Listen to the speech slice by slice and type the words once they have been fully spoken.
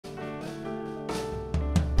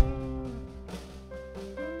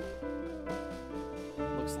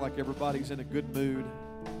like everybody's in a good mood.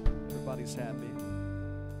 Everybody's happy.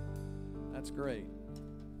 That's great.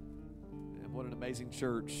 And what an amazing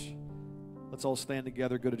church. Let's all stand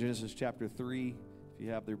together, go to Genesis chapter 3 if you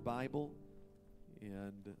have their Bible.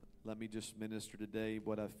 And let me just minister today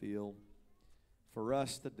what I feel for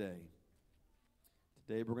us today.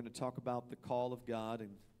 Today we're going to talk about the call of God, and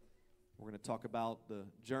we're going to talk about the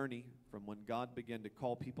journey from when God began to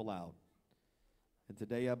call people out. And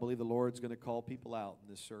today I believe the Lord's going to call people out in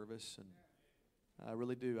this service, and I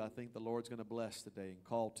really do. I think the Lord's going to bless today and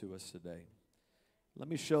call to us today. Let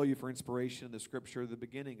me show you for inspiration in the scripture the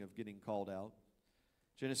beginning of getting called out.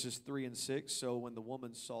 Genesis 3 and 6, so when the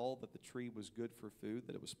woman saw that the tree was good for food,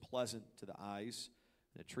 that it was pleasant to the eyes,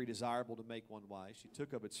 and a tree desirable to make one wise, she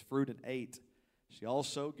took of its fruit and ate. She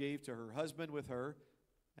also gave to her husband with her,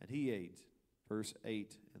 and he ate. Verse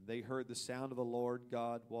 8, and they heard the sound of the Lord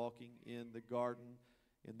God walking in the garden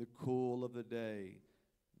in the cool of the day.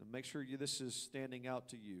 Now make sure this is standing out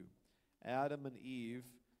to you. Adam and Eve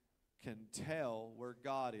can tell where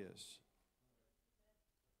God is.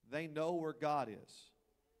 They know where God is.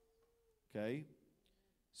 Okay?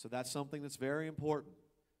 So that's something that's very important,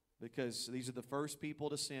 because these are the first people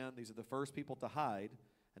to sin. These are the first people to hide.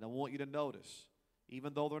 And I want you to notice,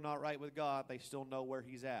 even though they're not right with God, they still know where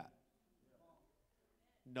He's at.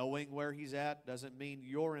 Knowing where He's at doesn't mean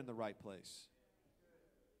you're in the right place.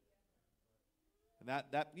 And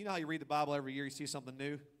that you know how you read the Bible every year, you see something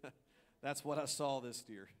new? That's what I saw this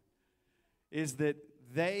year. Is that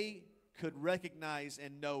they could recognize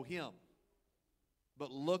and know Him.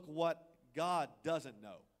 But look what God doesn't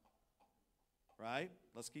know. Right?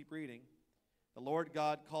 Let's keep reading. The Lord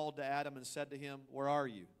God called to Adam and said to him, where are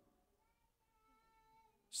you?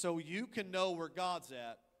 So you can know where God's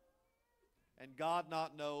at, and God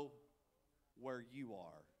not know where you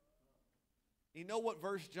are. You know what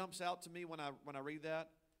verse jumps out to me when I read that?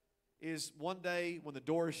 Is one day when the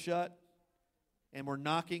door is shut and we're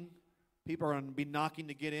knocking, people are going to be knocking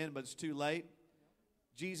to get in, but it's too late.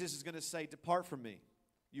 Jesus is going to say, depart from me,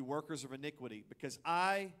 you workers of iniquity, because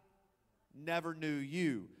I never knew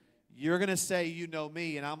you. You're going to say you know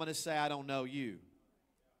me, and I'm going to say I don't know you.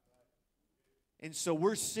 And so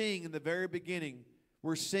we're seeing in the very beginning,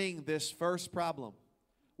 we're seeing this first problem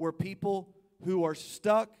where people who are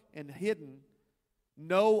stuck and hidden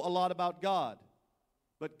know a lot about God,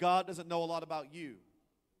 but God doesn't know a lot about you.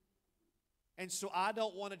 And so I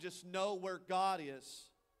don't want to just know where God is.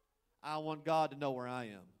 I want God to know where I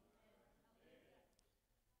am.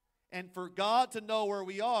 And for God to know where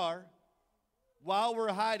we are, while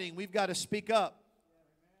we're hiding, we've got to speak up.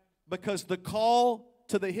 Because the call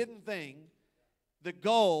to the hidden thing, the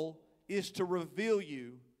goal is to reveal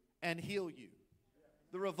you and heal you.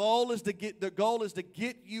 The goal is to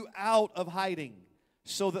get you out of hiding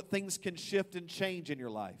so that things can shift and change in your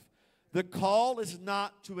life. The call is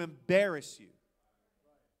not to embarrass you.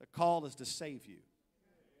 The call is to save you.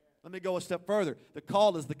 Let me go a step further. The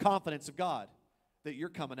call is the confidence of God that you're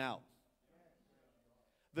coming out.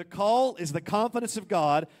 The call is the confidence of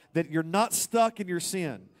God that you're not stuck in your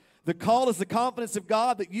sin. The call is the confidence of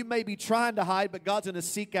God that you may be trying to hide, but God's going to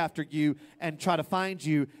seek after you and try to find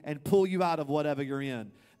you and pull you out of whatever you're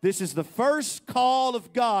in. This is the first call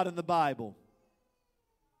of God in the Bible.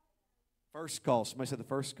 First call. Somebody said the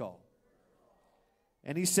first call.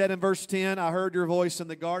 And He said in verse 10, I heard your voice in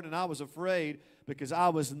the garden, and I was afraid because I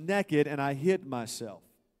was naked and I hid myself.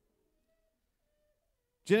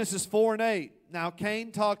 Genesis 4 and 8. Now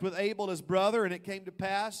Cain talked with Abel his brother, and it came to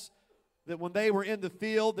pass that when they were in the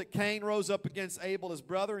field, that Cain rose up against Abel his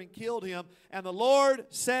brother and killed him. And the Lord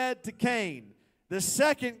said to Cain, the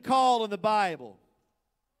second call in the Bible,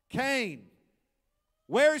 Cain,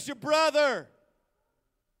 where's your brother?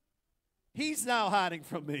 He's now hiding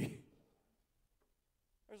from me.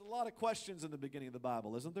 There's a lot of questions in the beginning of the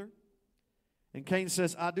Bible, isn't there? And Cain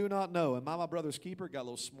says, I do not know. Am I my brother's keeper? Got a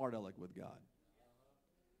little smart aleck with God.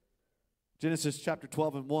 Genesis chapter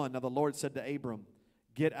 12 and 1. Now the Lord said to Abram,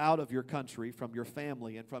 get out of your country, from your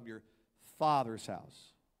family, and from your father's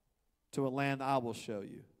house to a land I will show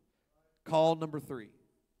you. Call number 3.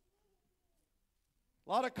 A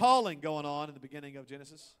lot of calling going on in the beginning of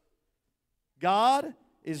Genesis. God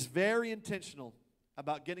is very intentional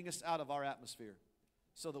about getting us out of our atmosphere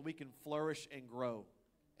so that we can flourish and grow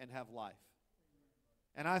and have life.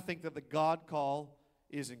 And I think that the God call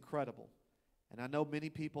is incredible. And I know many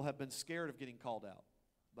people have been scared of getting called out,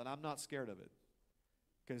 but I'm not scared of it.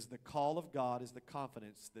 Because the call of God is the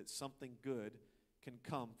confidence that something good can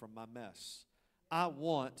come from my mess. I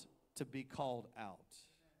want to be called out.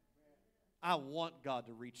 I want God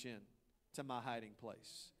to reach in to my hiding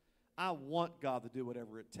place. I want God to do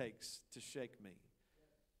whatever it takes to shake me.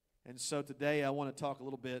 And so today I want to talk a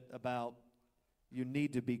little bit about you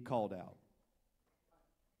need to be called out.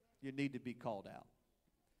 You need to be called out.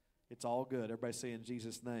 It's all good. Everybody say in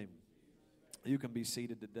Jesus' name. You can be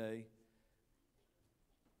seated today.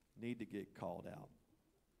 Need to get called out.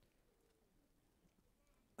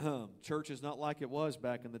 Church is not like it was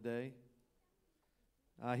back in the day.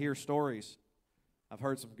 I hear stories. I've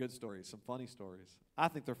heard some good stories, some funny stories. I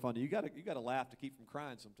think they're funny. You gotta laugh to keep from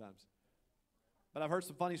crying sometimes. But I've heard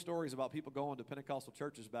some funny stories about people going to Pentecostal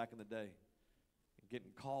churches back in the day and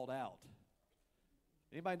getting called out.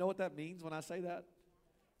 Anybody know what that means when I say that?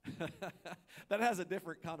 That has a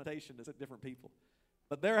different connotation to different people.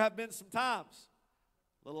 But there have been some times,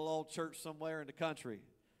 little old church somewhere in the country,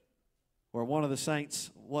 where one of the saints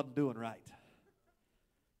wasn't doing right.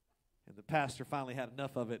 And the pastor finally had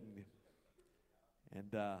enough of it,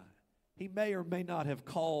 and he may or may not have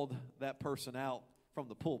called that person out from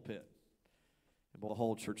the pulpit. And the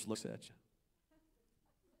whole church looks at you.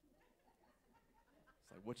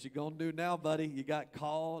 It's like, what you gonna do now, buddy? You got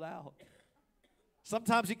called out.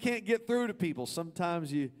 Sometimes you can't get through to people.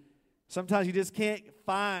 Sometimes you just can't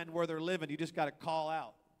find where they're living. You just got to call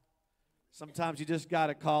out. Sometimes you just got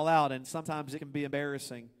to call out, and sometimes it can be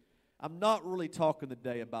embarrassing. I'm not really talking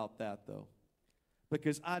today about that, though,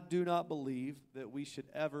 because I do not believe that we should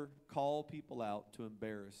ever call people out to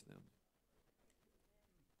embarrass them.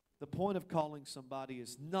 The point of calling somebody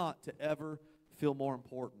is not to ever feel more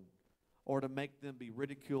important or to make them be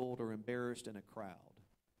ridiculed or embarrassed in a crowd.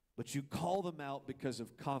 But you call them out because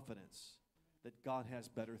of confidence that God has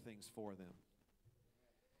better things for them.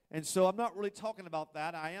 And so I'm not really talking about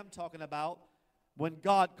that. I am talking about when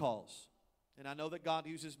God calls. And I know that God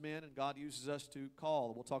uses men and God uses us to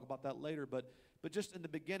call. We'll talk about that later. But just in the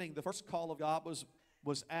beginning, the first call of God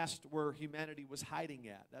was asked where humanity was hiding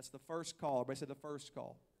at. That's the first call. Everybody say the first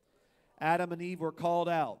call. Adam and Eve were called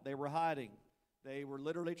out. They were hiding. They were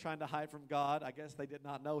literally trying to hide from God. I guess they did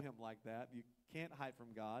not know him like that. You can't hide from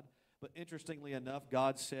God. But interestingly enough,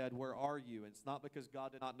 God said, where are you? And it's not because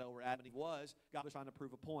God did not know where Adam and Eve was. God was trying to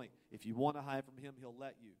prove a point. If you want to hide from him, he'll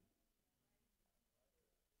let you.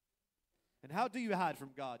 And how do you hide from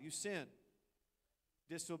God? You sin.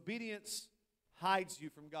 Disobedience hides you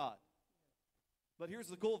from God. But here's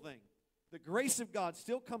the cool thing. The grace of God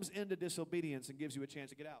still comes into disobedience and gives you a chance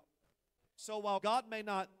to get out. So while God may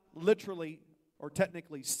not literally or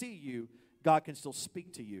technically see you, God can still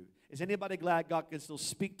speak to you. Is anybody glad God can still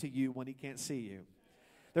speak to you when he can't see you?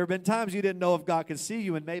 There have been times you didn't know if God could see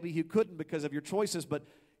you, and maybe he couldn't because of your choices, but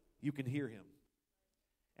you can hear him.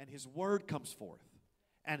 And his word comes forth.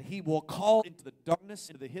 And he will call into the darkness,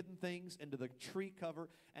 into the hidden things, into the tree cover,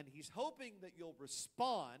 and he's hoping that you'll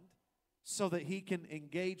respond so that he can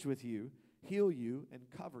engage with you, heal you, and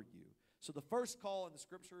cover you. So the first call in the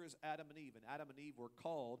scripture is Adam and Eve. And Adam and Eve were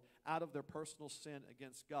called out of their personal sin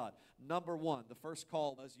against God. Number one, the first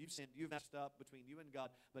call was you've sinned, you've messed up between you and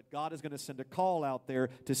God. But God is going to send a call out there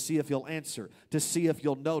to see if you'll answer, to see if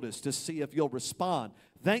you'll notice, to see if you'll respond.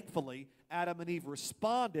 Thankfully, Adam and Eve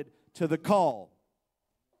responded to the call.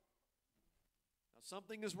 Now,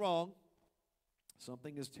 something is wrong.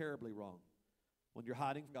 Something is terribly wrong when you're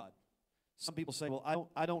hiding from God. Some people say, well,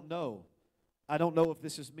 I don't know. I don't know if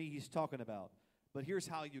this is me he's talking about. But here's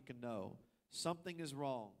how you can know. Something is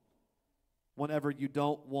wrong whenever you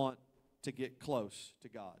don't want to get close to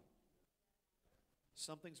God.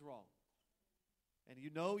 Something's wrong. And you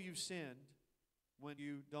know you've sinned when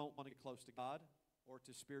you don't want to get close to God or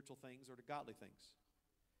to spiritual things or to godly things.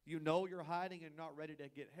 You know you're hiding and not ready to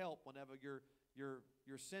get help whenever you're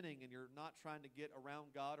sinning and you're not trying to get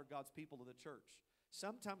around God or God's people to the church.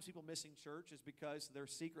 Sometimes people missing church is because they're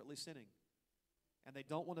secretly sinning. And they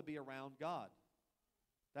don't want to be around God.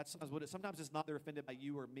 That's sometimes what it is. Sometimes it's not they're offended by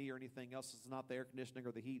you or me or anything else. It's not the air conditioning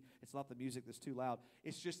or the heat. It's not the music that's too loud.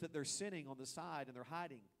 It's just that they're sinning on the side and they're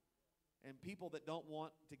hiding. And people that don't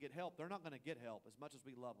want to get help, they're not going to get help as much as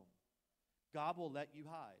we love them. God will let you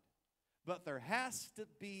hide. But there has to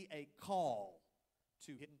be a call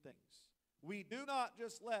to hidden things. We do not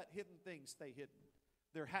just let hidden things stay hidden.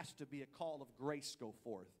 There has to be a call of grace go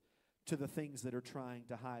forth to the things that are trying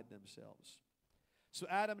to hide themselves. So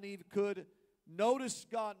Adam and Eve could notice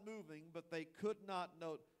God moving, but they could not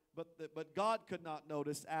note. But God could not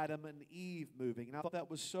notice Adam and Eve moving. And I thought that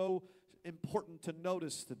was so important to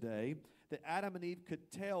notice today, that Adam and Eve could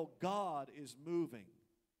tell God is moving,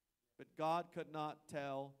 but God could not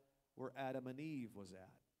tell where Adam and Eve was at.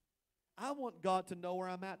 I want God to know where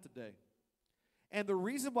I'm at today. And the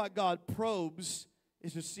reason why God probes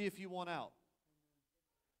is to see if you want out.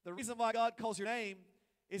 The reason why God calls your name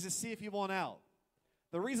is to see if you want out.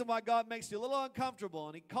 The reason why God makes you a little uncomfortable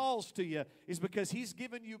and He calls to you is because He's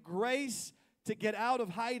given you grace to get out of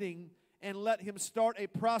hiding and let Him start a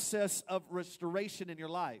process of restoration in your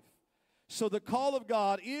life. So the call of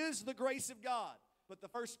God is the grace of God. But the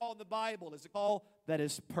first call in the Bible is a call that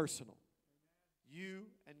is personal. You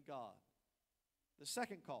and God. The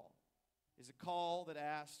second call is a call that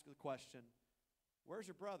asks the question, where's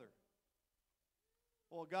your brother?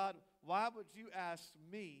 Well, God, why would you ask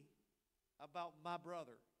me about my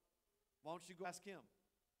brother? Why don't you go ask him?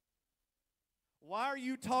 Why are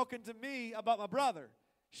you talking to me about my brother?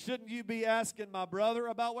 Shouldn't you be asking my brother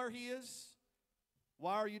about where he is?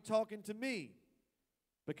 Why are you talking to me?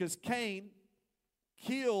 Because Cain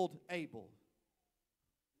killed Abel.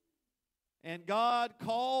 And God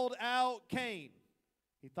called out Cain.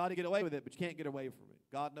 He thought he'd get away with it, but you can't get away from it.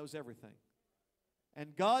 God knows everything.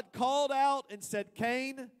 And God called out and said,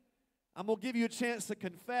 Cain, I'm going to give you a chance to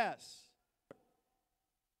confess.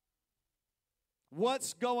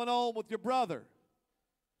 What's going on with your brother?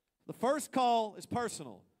 The first call is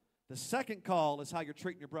personal. The second call is how you're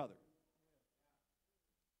treating your brother.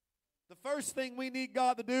 The first thing we need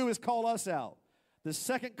God to do is call us out. The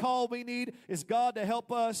second call we need is God to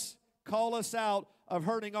help us call us out of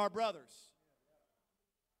hurting our brothers.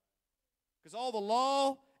 Because all the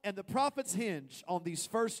law and the prophets hinge on these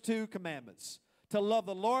first two commandments. To love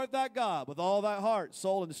the Lord thy God with all thy heart,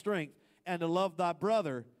 soul, and strength, and to love thy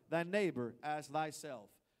brother, thy neighbor, as thyself.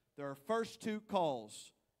 There are first two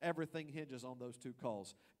calls. Everything hinges on those two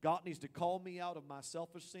calls. God needs to call me out of my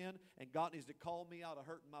selfish sin, and God needs to call me out of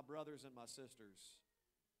hurting my brothers and my sisters.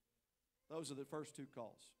 Those are the first two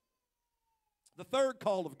calls. The third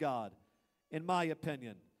call of God, in my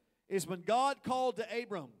opinion, is when God called to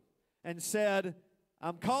Abram and said,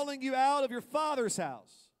 I'm calling you out of your father's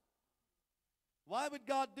house. Why would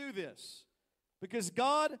God do this? Because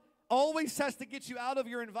God always has to get you out of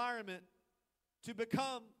your environment to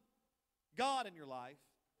become God in your life.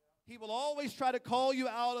 He will always try to call you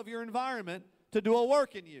out of your environment to do a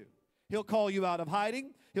work in you. He'll call you out of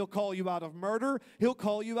hiding. He'll call you out of murder. He'll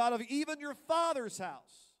call you out of even your father's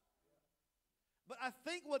house. But I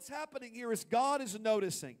think what's happening here is God is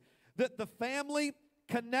noticing that the family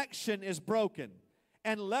connection is broken.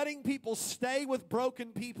 And letting people stay with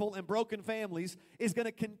broken people and broken families is going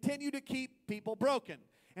to continue to keep people broken.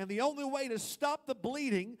 And the only way to stop the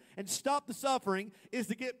bleeding and stop the suffering is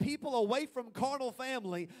to get people away from carnal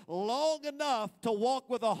family long enough to walk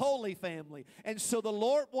with a holy family. And so the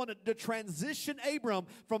Lord wanted to transition Abram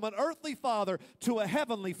from an earthly father to a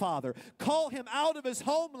heavenly father. Call him out of his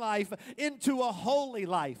home life into a holy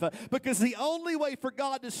life. Because the only way for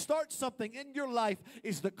God to start something in your life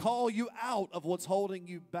is to call you out of what's holding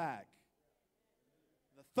you back.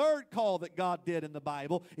 The third call that God did in the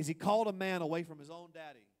Bible is He called a man away from his own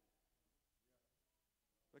daddy.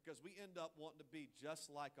 Because we end up wanting to be just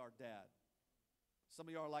like our dad. Some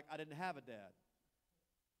of you are like, I didn't have a dad.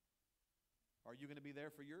 Are you going to be there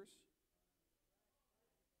for yours?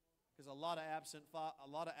 Because a lot of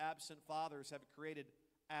absent fathers have created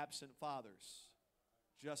absent fathers,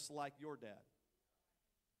 just like your dad.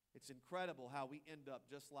 It's incredible how we end up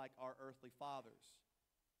just like our earthly fathers,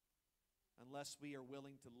 unless we are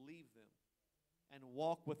willing to leave them and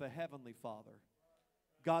walk with a heavenly Father.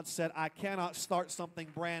 God said, I cannot start something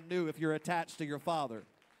brand new if you're attached to your father.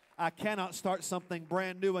 I cannot start something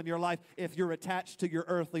brand new in your life if you're attached to your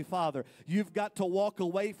earthly father. You've got to walk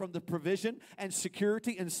away from the provision and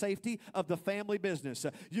security and safety of the family business.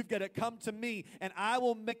 You've got to come to me, and I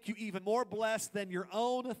will make you even more blessed than your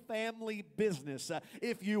own family business.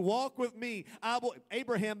 If you walk with me,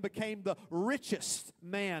 Abraham became the richest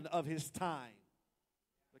man of his time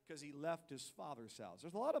because he left his father's house.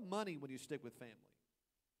 There's a lot of money when you stick with family.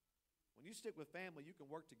 When you stick with family, you can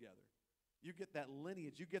work together. You get that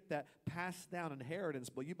lineage. You get that passed down inheritance,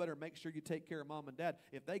 but you better make sure you take care of mom and dad.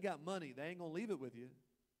 If they got money, they ain't going to leave it with you.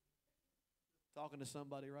 Talking to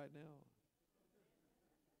somebody right now.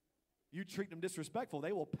 You treat them disrespectful,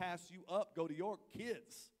 they will pass you up, go to your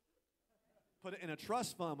kids. Put it in a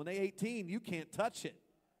trust fund. When they're 18, you can't touch it.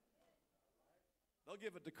 They'll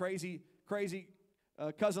give it to crazy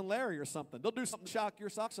cousin Larry or something. They'll do something to shock your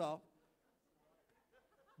socks off.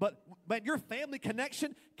 But man, your family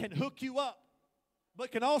connection can hook you up,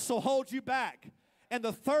 but can also hold you back. And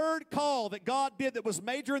the third call that God did that was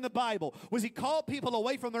major in the Bible was He called people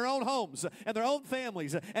away from their own homes and their own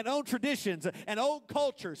families and own traditions and old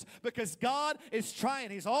cultures, because God is trying.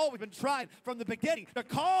 He's always been trying from the beginning to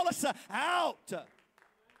call us out. And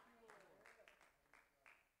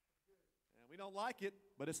we don't like it,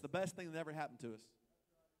 but it's the best thing that ever happened to us.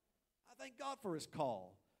 I thank God for His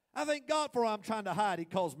call. I thank God for when I'm trying to hide, He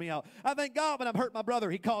calls me out. I thank God when I'm hurting my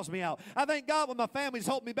brother, He calls me out. I thank God when my family's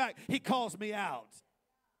holding me back, He calls me out.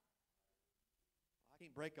 I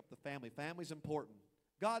can't break up the family. Family's important.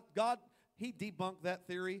 God, He debunked that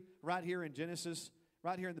theory right here in Genesis.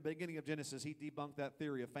 Right here in the beginning of Genesis, He debunked that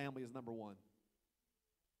theory of family as number one.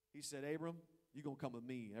 He said, Abram, you're going to come with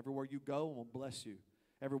me. Everywhere you go, I'm going to bless you.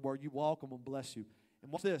 Everywhere you walk, I'm going to bless you.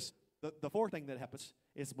 And watch this. The fourth thing that happens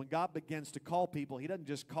is when God begins to call people, He doesn't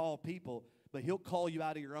just call people, but He'll call you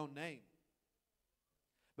out of your own name.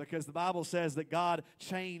 Because the Bible says that God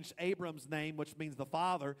changed Abram's name, which means the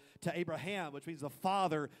father, to Abraham, which means the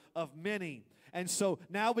father of many. And so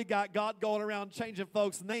now we got God going around changing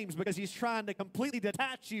folks' names because He's trying to completely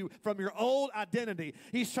detach you from your old identity.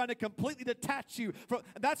 He's trying to completely detach you from.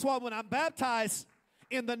 That's why when I'm baptized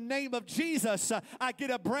in the name of Jesus, I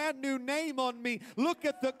get a brand new name on me. Look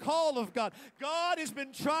at the call of God. God has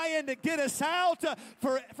been trying to get us out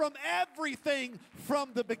from everything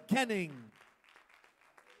from the beginning.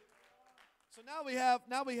 So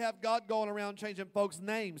now we have God going around changing folks'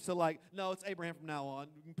 names. So like, no, it's Abraham from now on.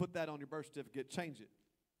 You can put that on your birth certificate. Change it.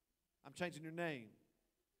 I'm changing your name.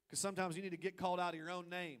 Because sometimes you need to get called out of your own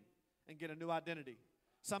name and get a new identity.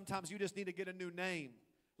 Sometimes you just need to get a new name.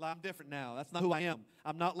 Like, I'm different now. That's not who I am.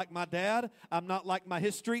 I'm not like my dad. I'm not like my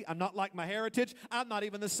history. I'm not like my heritage. I'm not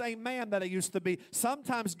even the same man that I used to be.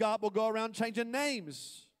 Sometimes God will go around changing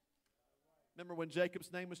names. Remember when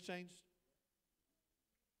Jacob's name was changed?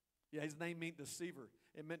 Yeah, his name meant deceiver.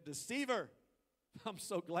 It meant deceiver. I'm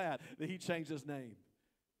so glad that he changed his name.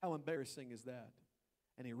 How embarrassing is that?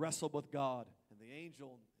 And he wrestled with God, and the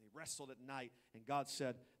angel, he wrestled at night, and God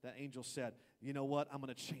said, that angel said, you know what? I'm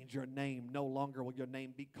going to change your name. No longer will your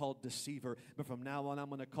name be called deceiver, but from now on I'm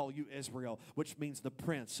going to call you Israel, which means the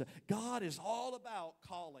prince. God is all about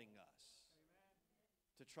calling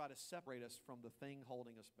us to try to separate us from the thing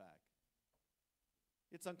holding us back.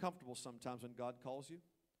 It's uncomfortable sometimes when God calls you.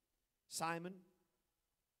 Simon,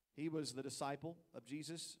 he was the disciple of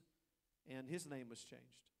Jesus, and his name was changed.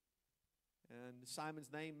 And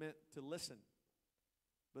Simon's name meant to listen.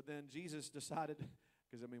 But then Jesus decided,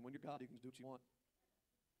 because, I mean, when you're God, you can do what you want.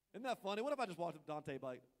 Isn't that funny? What if I just walked up to Dante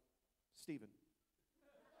like, Stephen?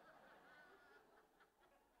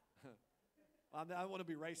 I want to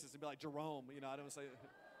be racist and be like Jerome. You know, I don't say,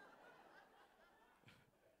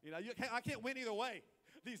 you know, I can't win either way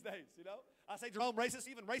these days, you know. I say Jerome, racist,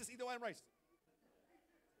 even racist, either way I'm racist.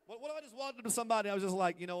 What if I just walked up to somebody, I was just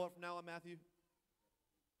like, you know what, from now on, Matthew,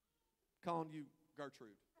 calling you Gertrude,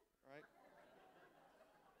 all right?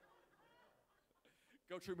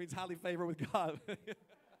 Gertrude means highly favored with God.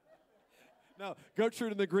 No,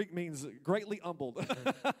 Gertrude in the Greek means greatly humbled.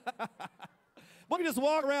 Why don't you just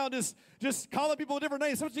walk around just calling people different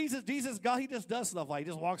names? So Jesus, God, He just does stuff like,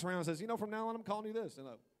 He just walks around and says, you know, from now on I'm calling you this. And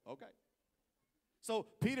okay. So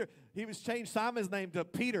Peter, he was changed Simon's name to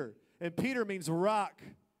Peter, and Peter means rock.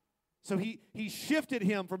 So he shifted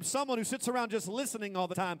him from someone who sits around just listening all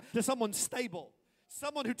the time to someone stable,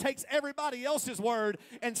 someone who takes everybody else's word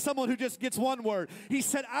and someone who just gets one word. He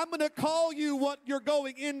said, I'm going to call you what you're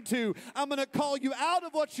going into. I'm going to call you out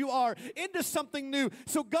of what you are into something new.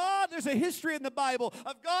 So God, there's a history in the Bible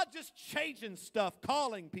of God just changing stuff,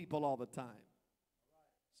 calling people all the time.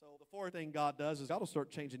 So the fourth thing God does is God will start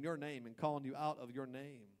changing your name and calling you out of your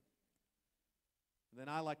name. And then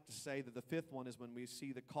I like to say that the fifth one is when we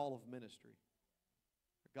see the call of ministry.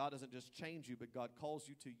 God doesn't just change you, but God calls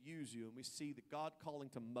you to use you. And we see that God calling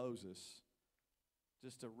to Moses,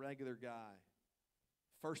 just a regular guy,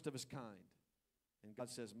 first of his kind. And God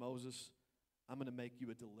says, Moses, I'm going to make you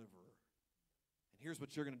a deliverer. And here's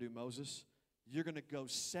what you're going to do, Moses. You're going to go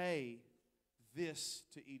say this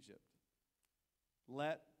to Egypt.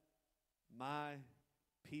 Let my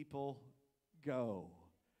people go.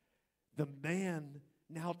 The man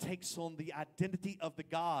now takes on the identity of the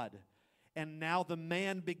God. And now the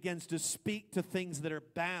man begins to speak to things that are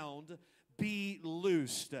bound, be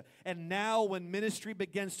loosed. And now when ministry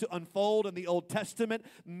begins to unfold in the Old Testament,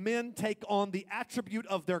 men take on the attribute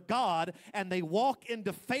of their God and they walk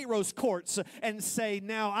into Pharaoh's courts and say,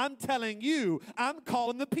 now I'm telling you, I'm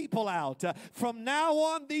calling the people out. From now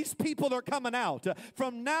on, these people are coming out.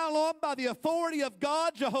 From now on, by the authority of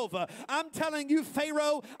God, Jehovah, I'm telling you,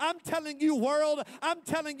 Pharaoh, I'm telling you, world, I'm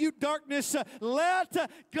telling you, darkness, let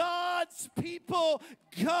God's people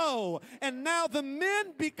go. And now the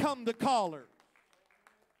men become the caller.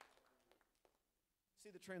 See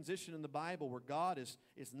the transition in the Bible where God is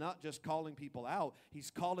not just calling people out,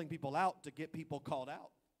 He's calling people out to get people called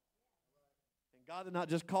out. And God did not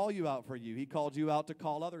just call you out for you, He called you out to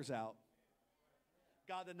call others out.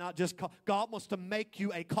 God did not just call, God wants to make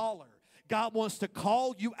you a caller. God wants to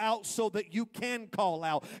call you out so that you can call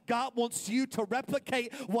out. God wants you to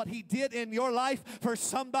replicate what He did in your life for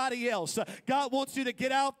somebody else. God wants you to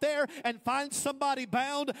get out there and find somebody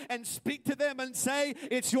bound and speak to them and say,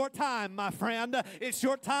 it's your time, my friend. It's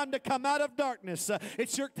your time to come out of darkness.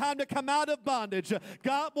 It's your time to come out of bondage.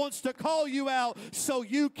 God wants to call you out so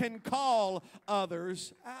you can call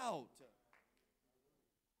others out.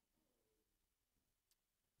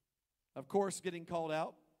 Of course, getting called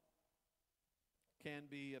out can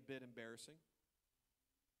be a bit embarrassing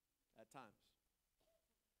at times.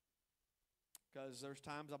 Because there's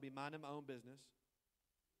times I'll be minding my own business,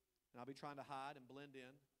 and I'll be trying to hide and blend in.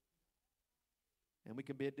 And we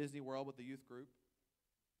can be at Disney World with the youth group,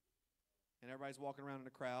 and everybody's walking around in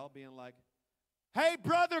the crowd being like, "Hey,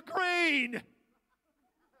 Brother Green!"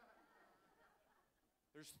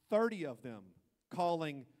 There's 30 of them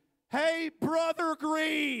calling, "Hey, Brother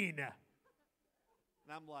Green!"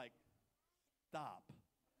 And I'm like, stop.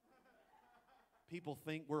 People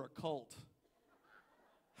think we're a cult.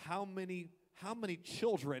 How many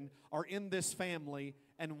children are in this family,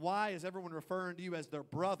 and why is everyone referring to you as their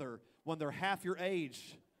brother when they're half your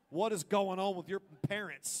age? What is going on with your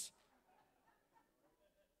parents?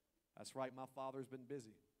 That's right, my father's been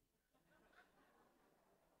busy.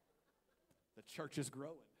 The church is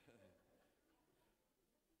growing.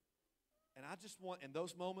 And I just want, in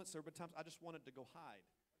those moments, there were times I just wanted to go hide.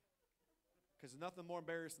 Because there's nothing more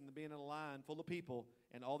embarrassing than being in a line full of people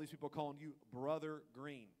and all these people calling you Brother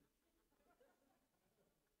Green.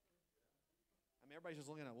 I mean, everybody's just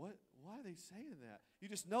looking at, what? Why are they saying that? You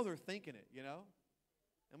just know they're thinking it, you know?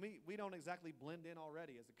 And we don't exactly blend in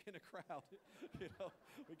already as a kind of crowd. You know,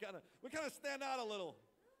 we kind of stand out a little.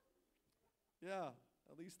 Yeah,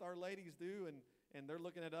 at least our ladies do, and they're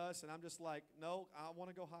looking at us, and I'm just like, no, I want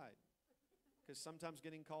to go hide. Because sometimes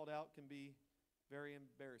getting called out can be very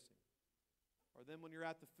embarrassing. Or then when you're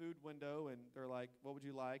at the food window and they're like, what would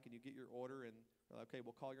you like? And you get your order and they're like, okay,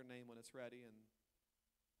 we'll call your name when it's ready. And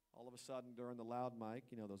all of a sudden during the loud mic,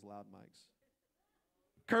 you know those loud mics.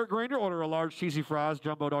 Kurt Green, your order a large cheesy fries,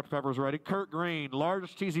 jumbo Dr. Pepper's ready. Kurt Green,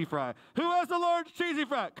 large cheesy fry. Who has the large cheesy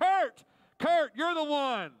fry? Kurt, you're the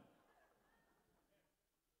one.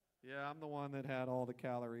 Yeah, I'm the one that had all the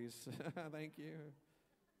calories. Thank you.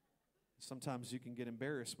 Sometimes you can get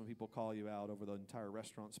embarrassed when people call you out over the entire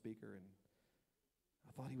restaurant speaker, and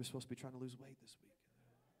I thought he was supposed to be trying to lose weight this week.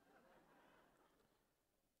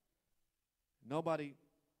 Nobody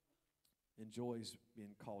enjoys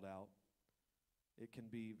being called out. It can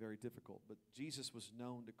be very difficult, but Jesus was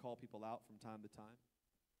known to call people out from time to time.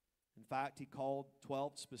 In fact, he called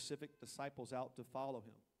 12 specific disciples out to follow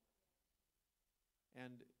him.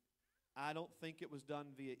 And I don't think it was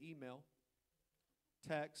done via email,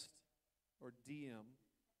 text, or DM.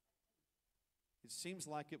 It seems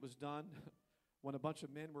like it was done when a bunch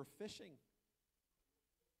of men were fishing.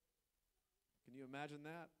 Can you imagine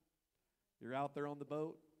that? You're out there on the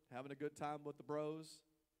boat, having a good time with the bros,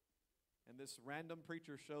 and this random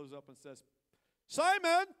preacher shows up and says,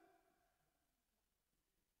 Simon,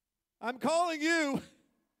 I'm calling you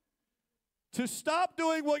to stop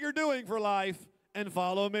doing what you're doing for life and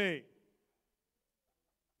follow me.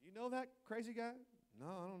 You know that crazy guy? No,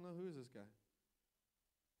 I don't know. Who is this guy?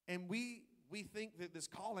 And we think that this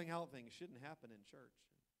calling out thing shouldn't happen in church.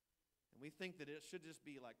 And we think that it should just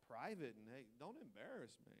be like private and, hey, don't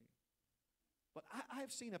embarrass me. But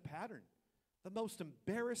I've seen a pattern. The most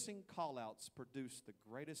embarrassing call-outs produce the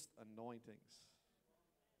greatest anointings.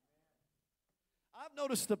 I've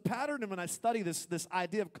noticed the pattern when I study this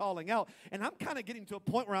idea of calling out, and I'm kind of getting to a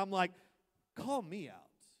point where I'm like, call me out.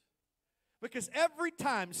 Because every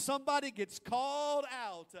time somebody gets called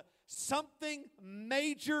out, something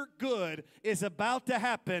major good is about to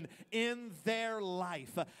happen in their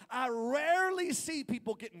life. I rarely see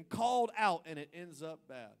people getting called out and it ends up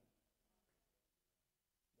bad.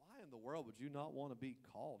 Why in the world would you not want to be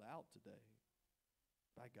called out today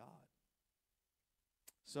by God?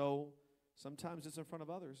 So sometimes it's in front of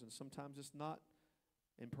others, and sometimes it's not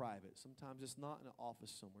in private. Sometimes it's not in an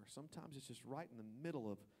office somewhere. Sometimes it's just right in the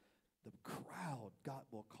middle of the crowd. God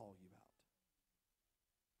will call you out.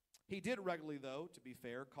 He did regularly, though, to be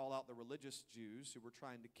fair, call out the religious Jews who were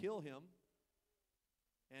trying to kill him.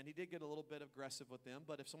 And he did get a little bit aggressive with them.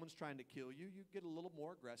 But if someone's trying to kill you, you get a little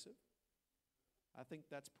more aggressive. I think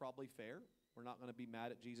that's probably fair. We're not going to be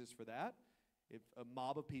mad at Jesus for that. If a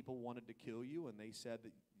mob of people wanted to kill you and they said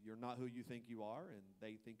that you're not who you think you are and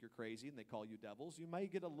they think you're crazy and they call you devils, you may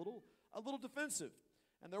get a little defensive.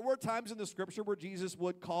 And there were times in the scripture where Jesus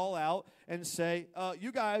would call out and say,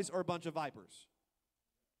 you guys are a bunch of vipers.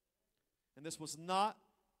 And this was not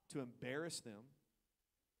to embarrass them.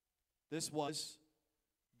 This was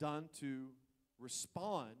done to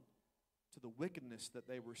respond to the wickedness that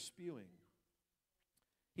they were spewing.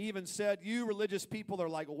 He even said, you religious people are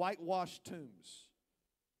like whitewashed tombs.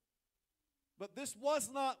 But this was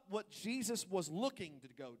not what Jesus was looking to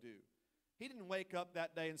go do. He didn't wake up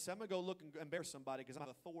that day and say, I'm going to go look and embarrass somebody because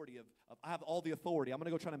I have all the authority. I'm going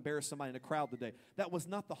to go try to embarrass somebody in a crowd today. That was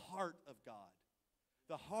not the heart of God.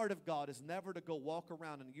 The heart of God is never to go walk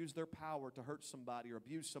around and use their power to hurt somebody or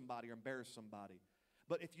abuse somebody or embarrass somebody.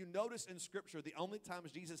 But if you notice in Scripture, the only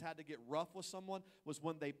times Jesus had to get rough with someone was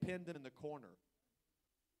when they pinned him in the corner.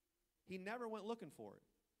 He never went looking for it.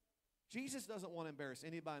 Jesus doesn't want to embarrass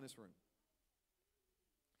anybody in this room.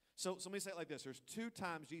 So let me say it like this. There's 2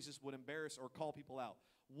 times Jesus would embarrass or call people out.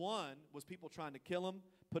 One was people trying to kill him,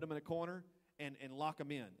 put him in a corner, and lock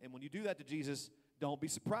him in. And when you do that to Jesus, don't be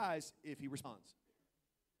surprised if he responds.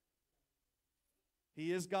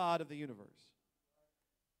 He is God of the universe.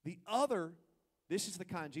 The other, this is the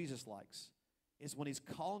kind Jesus likes, is when he's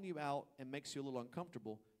calling you out and makes you a little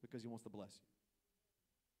uncomfortable because he wants to bless you.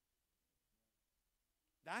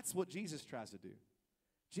 That's what Jesus tries to do.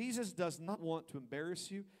 Jesus does not want to embarrass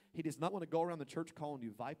you. He does not want to go around the church calling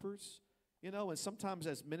you vipers. You know, and sometimes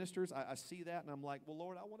as ministers, I see that and I'm like, well,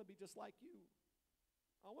 Lord, I want to be just like you.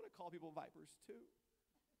 I want to call people vipers too.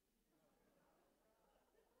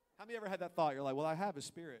 How many ever had that thought? You're like, well, I have a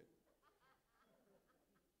spirit.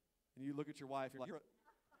 And you look at your wife, you're like,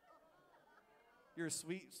 you're a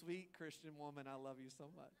sweet, sweet Christian woman. I love you so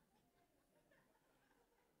much.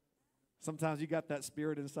 Sometimes you got that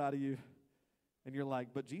spirit inside of you. And you're like,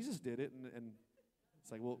 but Jesus did it. And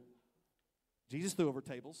it's like, well, Jesus threw over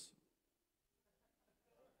tables.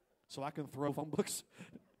 So I can throw phone books,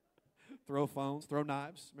 throw phones, throw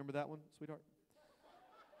knives. Remember that one, sweetheart?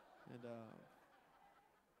 And,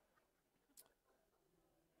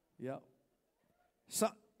 yeah.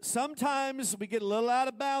 Sometimes we get a little out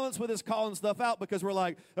of balance with this calling stuff out because we're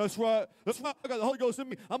like, that's right. I got the Holy Ghost in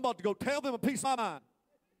me. I'm about to go tell them a piece of my mind.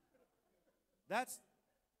 That's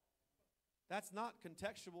not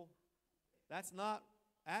contextual. That's not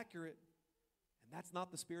accurate. And that's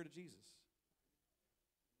not the Spirit of Jesus.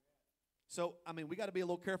 So, I mean, we got to be a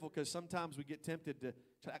little careful because sometimes we get tempted to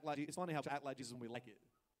act like Jesus. It's funny how we act like Jesus when we like it.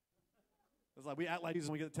 It's like we act like Jesus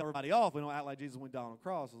when we get to tell everybody off. We don't act like Jesus when we die on a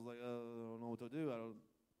cross. It's like, I don't know what to do.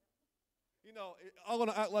 I'm going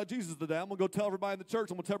to act like Jesus today. I'm going to go tell everybody in the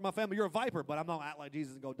church. I'm going to tell my family, you're a viper. But I'm not going to act like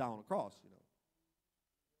Jesus and go die on a cross,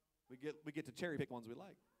 We get to cherry pick ones we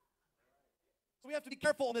like. So we have to be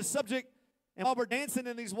careful on this subject. And while we're dancing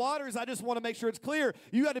in these waters, I just want to make sure it's clear.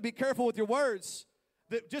 You got to be careful with your words.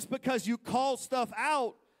 That just because you call stuff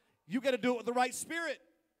out, you got to do it with the right spirit.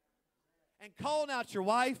 And calling out your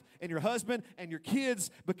wife and your husband and your kids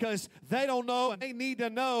because they don't know and they need to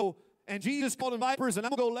know. And Jesus called them vipers and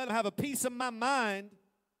I'm going to let them have a piece of my mind.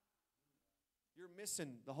 You're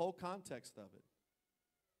missing the whole context of it.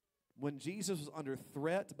 When Jesus was under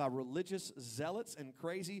threat by religious zealots and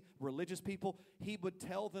crazy religious people, he would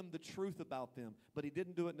tell them the truth about them. But he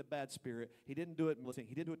didn't do it in a bad spirit. He didn't do it in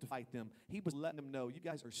he didn't do it to fight them. He was letting them know, you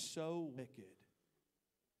guys are so wicked.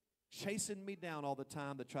 Chasing me down all the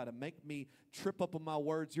time to try to make me trip up on my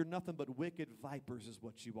words. You're nothing but wicked vipers is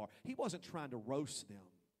what you are. He wasn't trying to roast them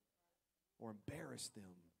or embarrass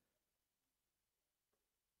them.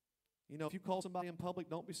 If you call somebody in public,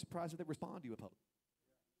 don't be surprised if they respond to you in public.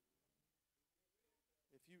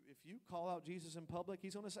 If you call out Jesus in public,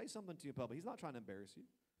 he's going to say something to you in public. He's not trying to embarrass you.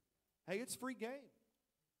 Hey, it's free game.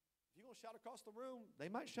 If you're going to shout across the room, they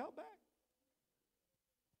might shout back.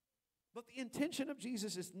 But the intention of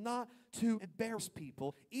Jesus is not to embarrass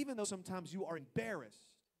people, even though sometimes you are embarrassed.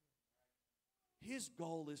 His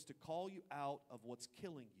goal is to call you out of what's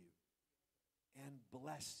killing you and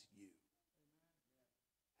bless you.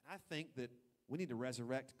 And I think that we need to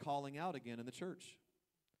resurrect calling out again in the church,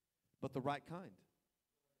 but the right kind.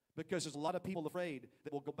 Because there's a lot of people afraid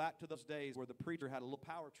that we'll go back to those days where the preacher had a little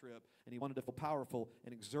power trip and he wanted to feel powerful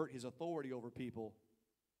and exert his authority over people.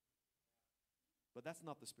 But that's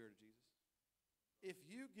not the Spirit of Jesus. If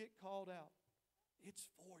you get called out, it's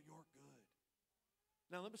for your good.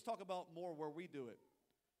 Now, let us talk about more where we do it.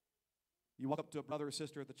 You walk up to a brother or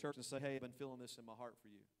sister at the church and say, hey, I've been feeling this in my heart for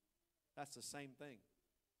you. That's the same thing.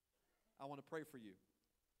 I want to pray for you.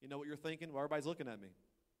 You know what you're thinking? Well, everybody's looking at me.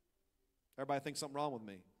 Everybody thinks something wrong with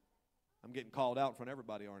me. I'm getting called out in front of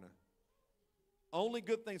everybody, aren't I? Only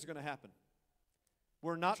good things are going to happen.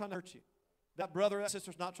 We're not trying to hurt you. That brother or that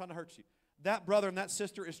sister's not trying to hurt you. that brother and that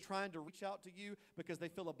sister is trying to reach out to you because they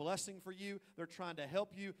feel a blessing for you. They're trying to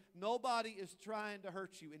help you. Nobody is trying to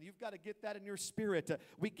hurt you, and you've got to get that in your spirit.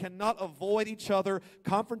 We cannot avoid each other,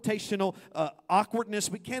 confrontational awkwardness.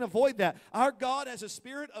 We can't avoid that. Our God has a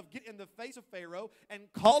spirit of getting in the face of Pharaoh and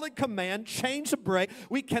calling command, change the break.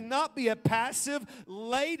 We cannot be a passive,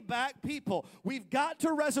 laid-back people. We've got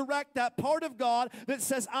to resurrect that part of God that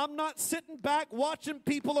says, I'm not sitting back watching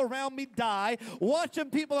people around me die, watching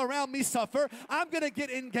people around me suffer. I'm going to get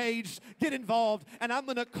engaged, get involved, and I'm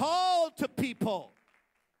going to call to people.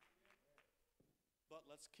 But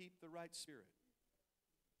let's keep the right spirit,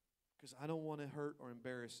 because I don't want to hurt or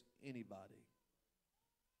embarrass anybody.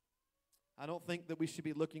 I don't think that we should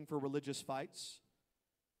be looking for religious fights,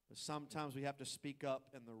 but sometimes we have to speak up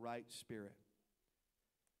in the right spirit.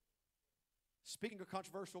 Speaking of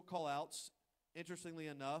controversial call-outs, interestingly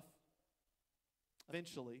enough,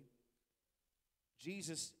 eventually,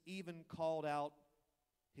 Jesus even called out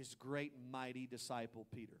his great mighty disciple,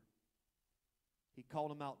 Peter. He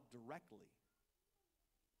called him out directly.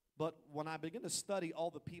 But when I begin to study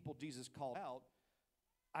all the people Jesus called out,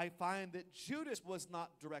 I find that Judas was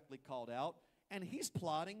not directly called out, and he's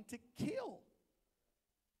plotting to kill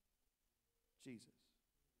Jesus.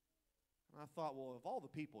 And I thought, well, of all the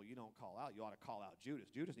people you don't call out, you ought to call out Judas.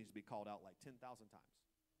 Judas needs to be called out like 10,000 times.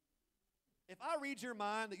 If I read your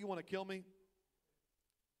mind that you want to kill me,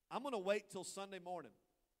 I'm going to wait till Sunday morning.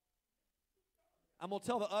 I'm going to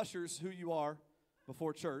tell the ushers who you are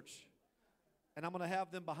before church, and I'm going to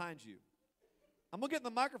have them behind you. I'm going to get in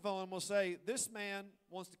the microphone and I'm going to say, this man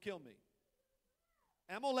wants to kill me.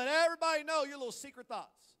 And I'm going to let everybody know your little secret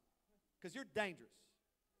thoughts, because you're dangerous.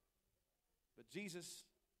 But Jesus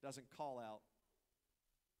doesn't call out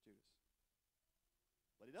Judas.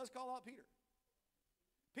 But he does call out Peter.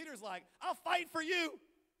 Peter's like, I'll fight for you.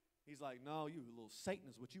 He's like, no, you little Satan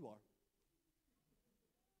is what you are.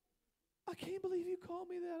 I can't believe you called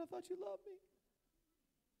me that. I thought you loved me.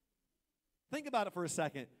 Think about it for a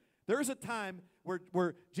second. There's a time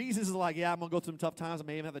where Jesus is like, yeah, I'm going to go through some tough times. I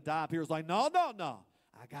may even have to die. Peter's like, no.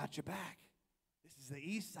 I got your back. This is the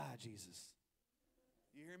east side, Jesus.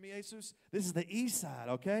 You hear me, Jesus? This is the east side,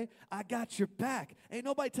 okay? I got your back. Ain't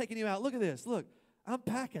nobody taking you out. Look at this. Look, I'm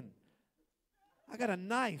packing. I got a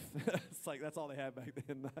knife. It's like that's all they had back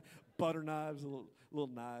then. Butter knives,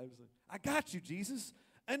 little knives. I got you, Jesus.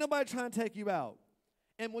 Ain't nobody trying to take you out.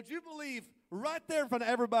 And would you believe, right there in front of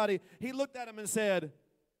everybody, he looked at him and said,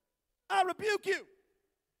 I rebuke you.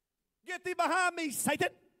 Get thee behind me, Satan.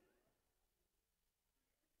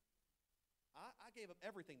 I gave up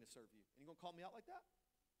everything to serve you. And you're going to call me out like that?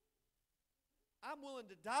 I'm willing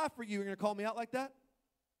to die for you. You're going to call me out like that?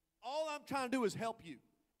 All I'm trying to do is help you.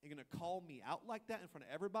 You're going to call me out like that in front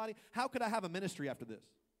of everybody? How could I have a ministry after this?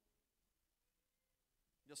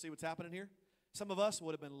 You'll see what's happening here? Some of us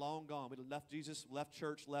would have been long gone. We'd have left Jesus, left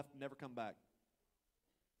church, left, never come back.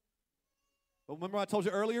 But remember I told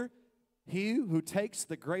you earlier? He who takes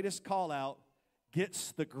the greatest call out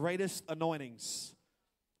gets the greatest anointings.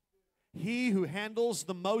 He who handles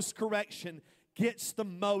the most correction gets the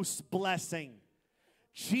most blessing.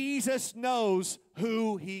 Jesus knows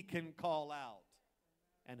who he can call out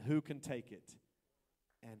and who can take it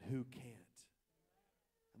and who can't.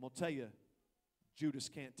 I'm going to tell you, Judas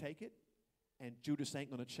can't take it, and Judas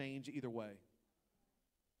ain't going to change either way.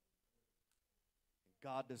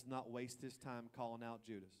 God does not waste his time calling out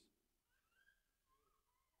Judas,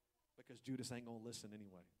 because Judas ain't going to listen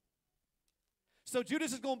anyway. So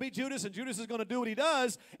Judas is going to be Judas, and Judas is going to do what he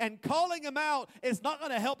does, and calling him out is not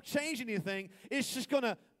going to help change anything. It's just going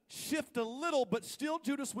to shift a little, but still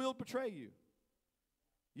Judas will betray you.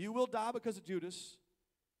 You will die because of Judas,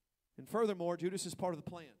 and furthermore, Judas is part of the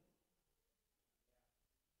plan. And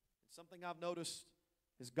something I've noticed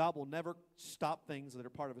is God will never stop things that are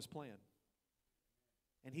part of his plan.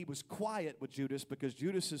 And he was quiet with Judas because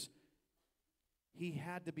he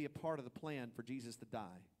had to be a part of the plan for Jesus to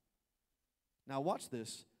die. Now watch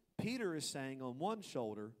this. Peter is saying on one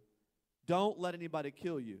shoulder, don't let anybody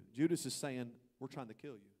kill you. Judas is saying, we're trying to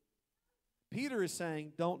kill you. Peter is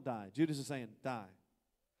saying, don't die. Judas is saying, die.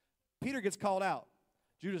 Peter gets called out.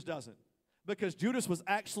 Judas doesn't. Because Judas was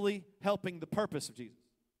actually helping the purpose of Jesus.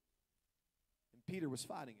 And Peter was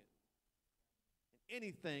fighting it. And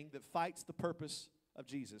anything that fights the purpose of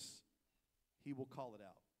Jesus, he will call it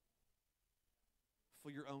out. For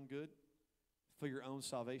your own good, for your own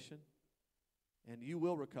salvation. And you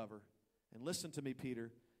will recover. And listen to me,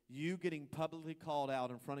 Peter. You getting publicly called out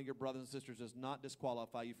in front of your brothers and sisters does not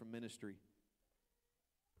disqualify you from ministry.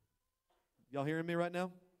 Y'all hearing me right now?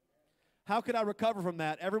 How could I recover from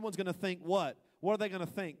that? Everyone's going to think what? What are they going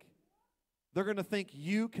to think? They're going to think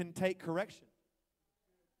you can take correction.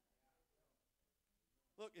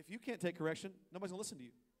 Look, if you can't take correction, nobody's going to listen to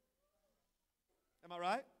you. Am I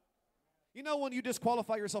right? You know when you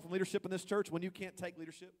disqualify yourself from leadership in this church, when you can't take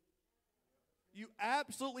leadership? You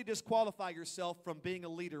absolutely disqualify yourself from being a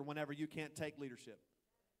leader whenever you can't take leadership.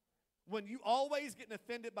 When you always getting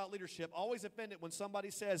offended by leadership, always offended when somebody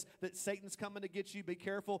says that Satan's coming to get you, be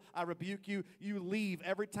careful, I rebuke you, you leave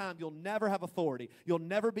every time. You'll never have authority. You'll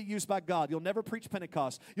never be used by God. You'll never preach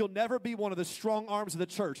Pentecost. You'll never be one of the strong arms of the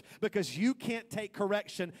church because you can't take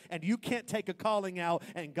correction and you can't take a calling out,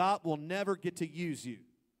 and God will never get to use you.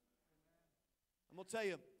 I'm going to tell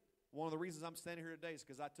you, one of the reasons I'm standing here today is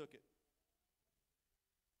because I took it.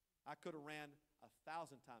 I could have ran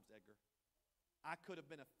 1,000 times, Edgar. I could have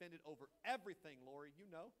been offended over everything, Lori, you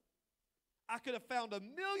know. I could have found a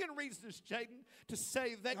million reasons, Jaden, to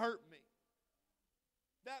say they hurt me.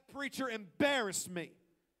 That preacher embarrassed me.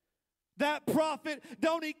 That prophet,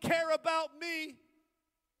 don't he care about me?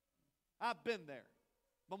 I've been there.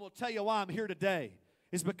 But I'm going to tell you why I'm here today.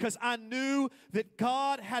 Is because I knew that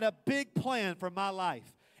God had a big plan for my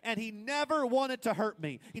life. And he never wanted to hurt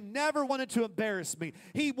me. He never wanted to embarrass me.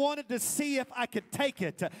 He wanted to see if I could take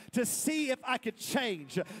it, to see if I could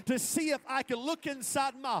change, to see if I could look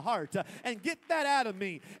inside my heart and get that out of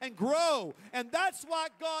me and grow. And that's why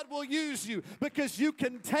God will use you, because you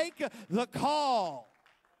can take the call.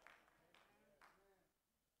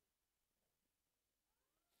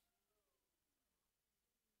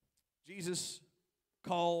 Jesus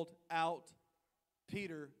called out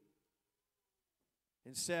Peter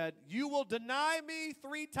and said, you will deny me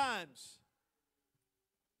 3 times.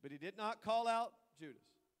 But he did not call out Judas.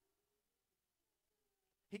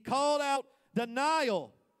 He called out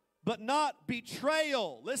denial, but not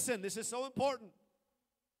betrayal. Listen, this is so important.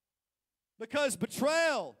 Because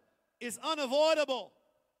betrayal is unavoidable.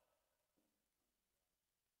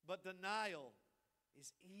 But denial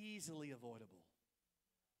is easily avoidable.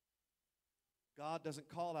 God doesn't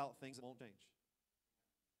call out things that won't change.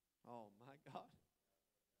 Oh, my God.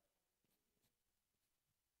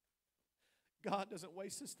 God doesn't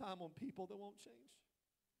waste his time on people that won't change.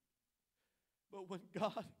 But when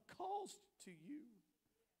God calls to you,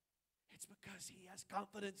 it's because he has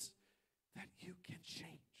confidence that you can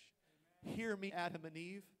change. Hear me, Adam and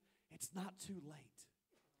Eve. It's not too late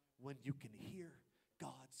when you can hear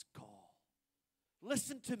God's call.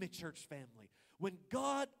 Listen to me, church family. When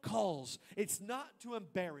God calls, it's not to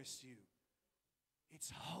embarrass you.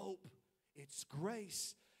 It's hope. It's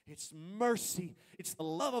grace. It's mercy. It's the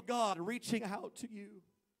love of God reaching out to you.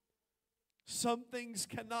 Some things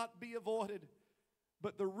cannot be avoided.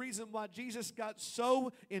 But the reason why Jesus got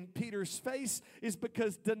so in Peter's face is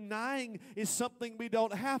because denying is something we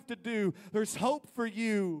don't have to do. There's hope for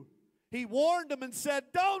you. He warned him and said,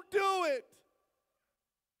 don't do it.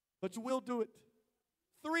 But you will do it.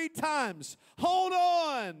 3 times. Hold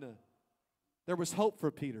on. There was hope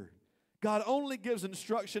for Peter. God only gives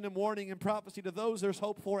instruction and warning and prophecy to those there's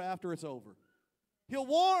hope for after it's over. He'll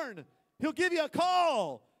warn. He'll give you a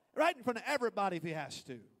call right in front of everybody if he has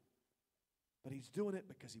to. But he's doing it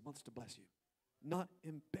because he wants to bless you, not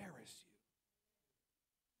embarrass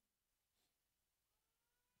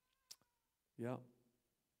you. Yeah.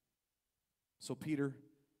 So Peter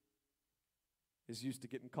is used to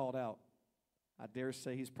getting called out. I dare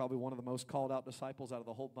say he's probably one of the most called out disciples out of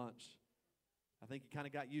the whole bunch. I think he kind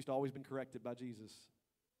of got used to always been corrected by Jesus.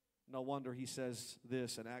 No wonder he says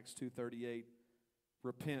this in Acts 2:38.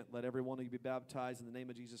 Repent, let every one of you be baptized in the name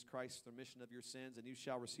of Jesus Christ for the remission of your sins, and you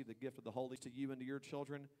shall receive the gift of the Holy Spirit to you and to your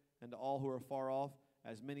children and to all who are far off,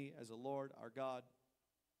 as many as the Lord our God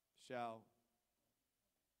shall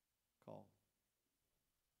call.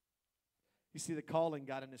 You see, the calling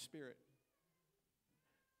got in his spirit.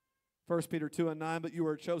 1 Peter 2:9, but you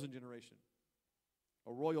are a chosen generation,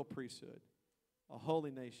 a royal priesthood, a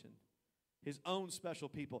holy nation, his own special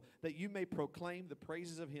people, that you may proclaim the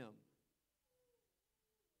praises of him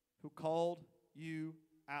who called you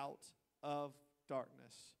out of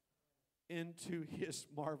darkness into his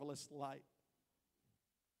marvelous light.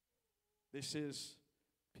 This is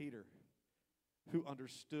Peter, who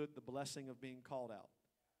understood the blessing of being called out,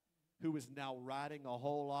 who is now writing a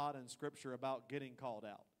whole lot in Scripture about getting called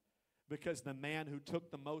out. Because the man who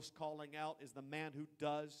took the most calling out is the man who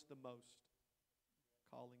does the most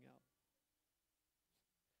calling out.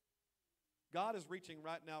 God is reaching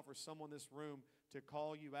right now for someone in this room to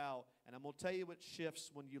call you out. And I'm going to tell you what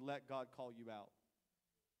shifts when you let God call you out.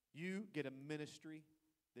 You get a ministry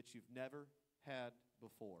that you've never had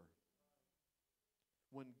before.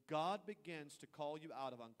 When God begins to call you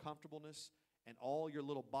out of uncomfortableness and all your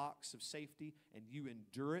little box of safety and you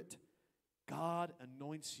endure it, God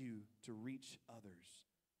anoints you to reach others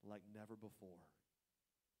like never before.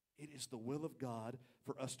 It is the will of God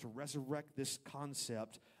for us to resurrect this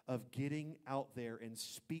concept of getting out there and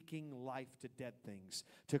speaking life to dead things,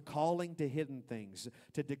 to calling to hidden things,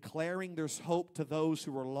 to declaring there's hope to those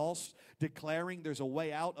who are lost, declaring there's a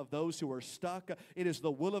way out of those who are stuck. It is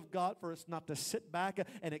the will of God for us not to sit back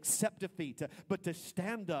and accept defeat, but to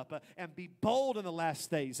stand up and be bold in the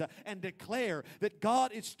last days and declare that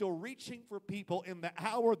God is still reaching for people in the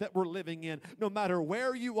hour that we're living in. No matter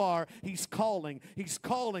where you are, He's calling. He's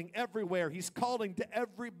calling everywhere. He's calling to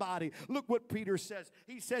everybody. Look what Peter says.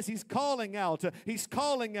 He says He's calling out. He's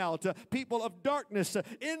calling out people of darkness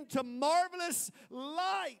into marvelous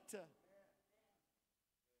light.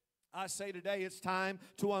 I say today it's time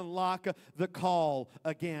to unlock the call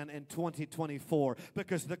again in 2024,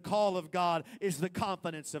 because the call of God is the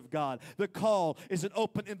confidence of God. The call is an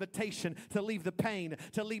open invitation to leave the pain,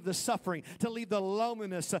 to leave the suffering, to leave the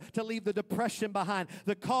loneliness, to leave the depression behind.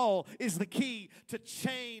 The call is the key to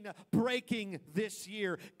chain breaking this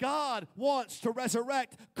year. God wants to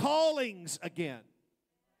resurrect callings again.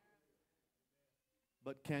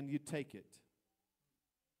 But can you take it?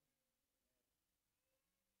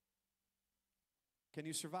 Can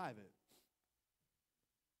you survive it?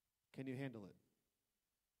 Can you handle it?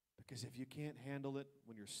 Because if you can't handle it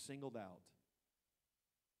when you're singled out,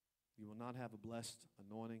 you will not have a blessed,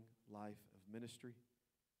 anointing life of ministry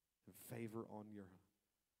and favor on your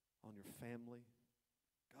family.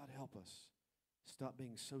 God help us. Stop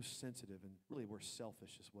being so sensitive. And really, we're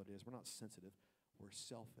selfish is what it is. We're not sensitive. We're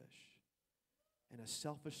selfish. And a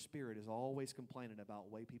selfish spirit is always complaining about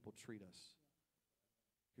the way people treat us.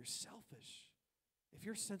 You're selfish. If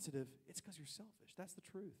you're sensitive, it's because you're selfish. That's the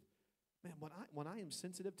truth. Man, when I am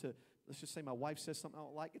sensitive to, let's just say my wife says something I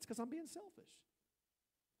don't like, it's because I'm being selfish.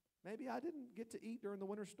 Maybe I didn't get to eat during the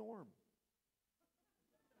winter storm.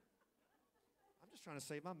 I'm just trying to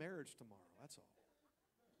save my marriage tomorrow, that's all.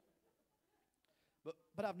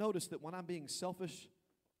 But I've noticed that when I'm being selfish,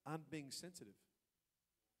 I'm being sensitive.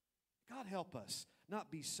 God help us not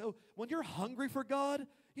be so. When you're hungry for God,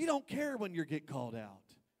 you don't care when you get called out.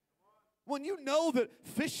 When you know that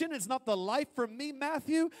fishing is not the life for me,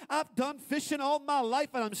 Matthew, I've done fishing all my life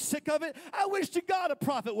and I'm sick of it. I wish to God a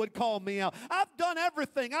prophet would call me out. I've done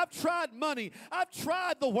everything. I've tried money. I've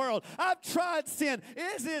tried the world. I've tried sin.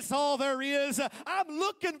 Is this all there is? I'm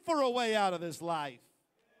looking for a way out of this life.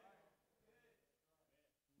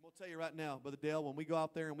 I'm going to tell you right now, Brother Dale, when we go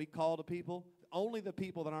out there and we call to people, only the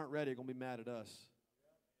people that aren't ready are going to be mad at us.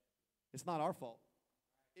 It's not our fault.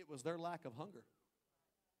 It was their lack of hunger.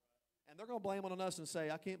 And they're going to blame it on us and say,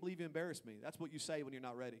 I can't believe you embarrassed me. That's what you say when you're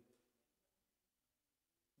not ready.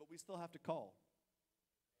 But we still have to call.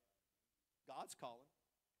 God's calling.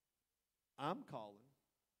 I'm calling.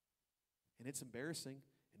 And it's embarrassing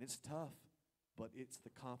and it's tough. But it's the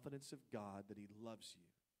confidence of God that He loves you.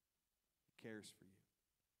 He cares for you.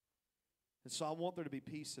 And so I want there to be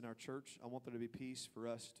peace in our church. I want there to be peace for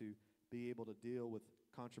us to be able to deal with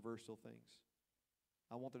controversial things.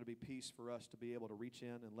 I want there to be peace for us to be able to reach in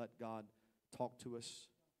and let God talk to us.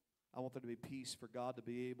 I want there to be peace for God to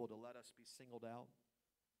be able to let us be singled out.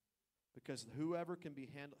 Because whoever can be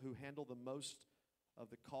who handle the most of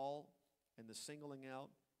the call and the singling out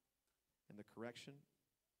and the correction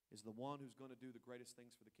is the one who's going to do the greatest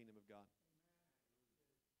things for the kingdom of God.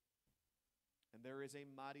 And there is a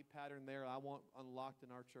mighty pattern there I want unlocked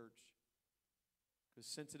in our church. Because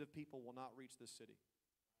sensitive people will not reach this city.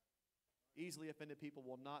 Easily offended people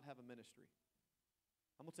will not have a ministry.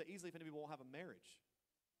 I'm going to say easily offended people won't have a marriage.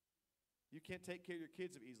 You can't take care of your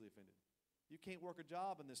kids if easily offended. You can't work a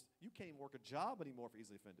job in this. You can't even work a job anymore if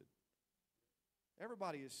easily offended.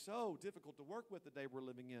 Everybody is so difficult to work with the day we're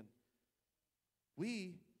living in.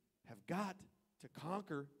 We have got to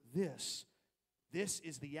conquer this. This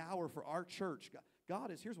is the hour for our church.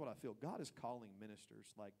 God is, here's what I feel. God is calling ministers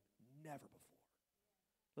like never before.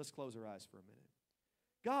 Let's close our eyes for a minute.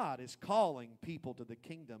 God is calling people to the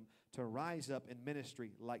kingdom to rise up in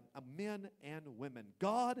ministry like men and women.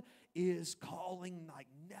 God is calling like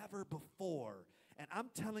never before. And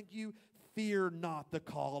I'm telling you, fear not the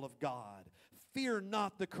call of God. Fear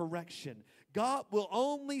not the correction. God will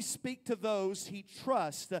only speak to those He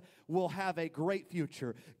trusts will have a great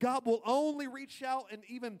future. God will only reach out and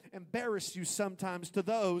even embarrass you sometimes to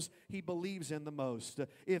those He believes in the most.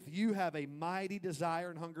 If you have a mighty desire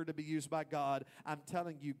and hunger to be used by God, I'm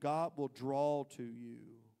telling you, God will draw to you.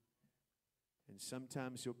 And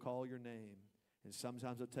sometimes He'll call your name. And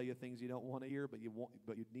sometimes He'll tell you things you don't want to hear, but you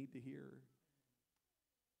need to hear.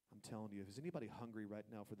 I'm telling you, is anybody hungry right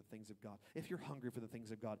now for the things of God? If you're hungry for the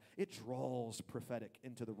things of God, it draws prophetic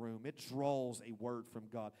into the room. It draws a word from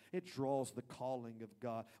God. It draws the calling of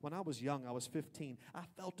God. When I was young, I was 15, I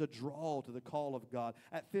felt a draw to the call of God.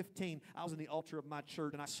 At 15, I was in the altar of my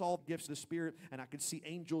church, and I saw gifts of the Spirit, and I could see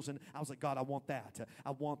angels, and I was like, God, I want that.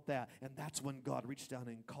 I want that. And that's when God reached down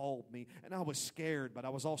and called me. And I was scared, but I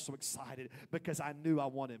was also excited because I knew I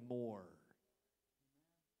wanted more.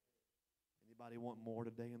 Anybody want more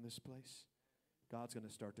today in this place? God's going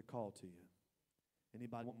to start to call to you.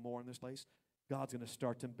 Anybody want more in this place? God's going to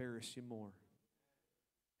start to embarrass you more.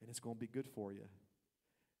 And it's going to be good for you.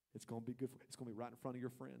 It's going to be good for you. It's going to be right in front of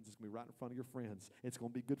your friends. It's going to be right in front of your friends. It's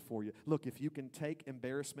going to be good for you. Look, if you can take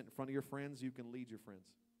embarrassment in front of your friends, you can lead your friends.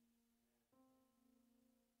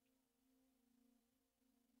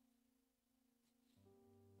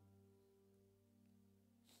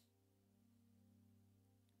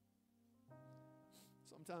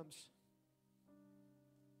 Sometimes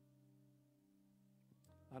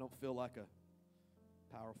I don't feel like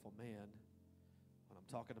a powerful man when I'm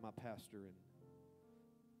talking to my pastor and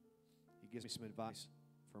he gives me some advice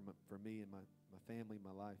for me and my family,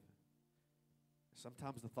 my life.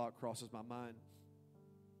 Sometimes the thought crosses my mind,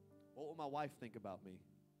 what will my wife think about me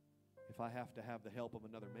if I have to have the help of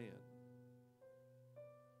another man?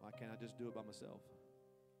 Why can't I just do it by myself?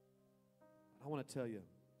 I want to tell you,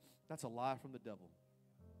 that's a lie from the devil.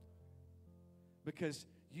 Because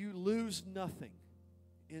you lose nothing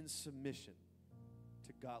in submission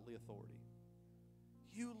to godly authority.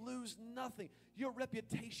 You lose nothing. Your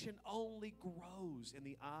reputation only grows in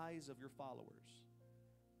the eyes of your followers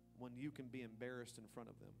when you can be embarrassed in front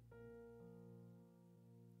of them.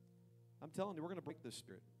 I'm telling you, we're going to break this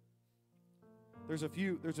spirit. There's a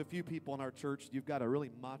few people in our church, you've got a really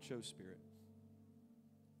macho spirit.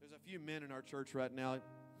 There's a few men in our church right now.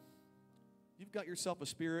 You've got yourself a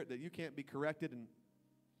spirit that you can't be corrected, and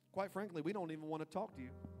quite frankly, we don't even want to talk to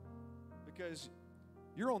you because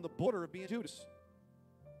you're on the border of being Judas.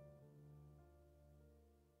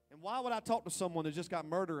 And why would I talk to someone that's just got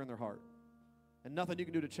murder in their heart and nothing you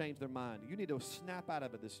can do to change their mind? You need to snap out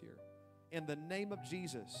of it this year. In the name of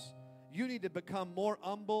Jesus, you need to become more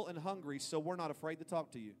humble and hungry so we're not afraid to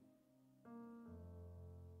talk to you.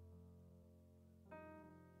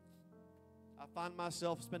 I find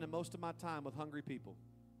myself spending most of my time with hungry people,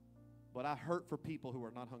 but I hurt for people who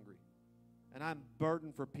are not hungry. And I'm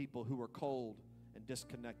burdened for people who are cold and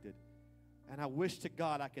disconnected. And I wish to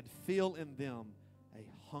God I could feel in them a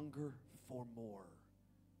hunger for more.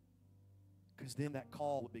 Because then that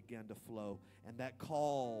call would begin to flow, and that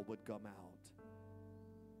call would come out.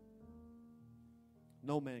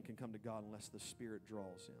 No man can come to God unless the Spirit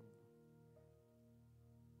draws him.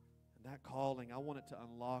 That calling, I want it to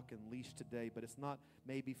unlock and unleash today, but it's not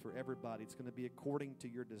maybe for everybody. It's going to be according to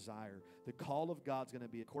your desire. The call of God's going to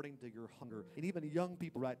be according to your hunger. And even young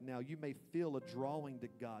people right now, you may feel a drawing to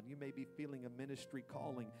God. You may be feeling a ministry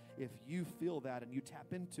calling. If you feel that and you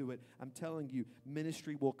tap into it, I'm telling you,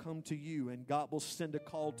 ministry will come to you, and God will send a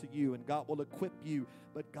call to you, and God will equip you.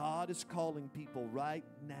 But God is calling people right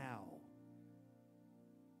now.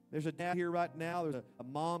 There's a dad here right now. There's a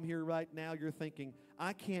mom here right now. You're thinking,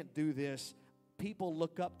 I can't do this. People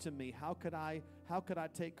look up to me. How could I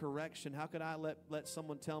take correction? How could I let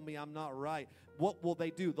someone tell me I'm not right? What will they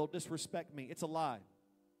do? They'll disrespect me. It's a lie.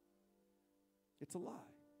 It's a lie.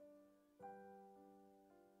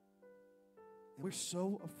 And we're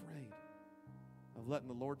so afraid of letting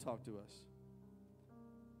the Lord talk to us.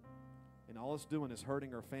 And all it's doing is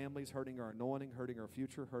hurting our families, hurting our anointing, hurting our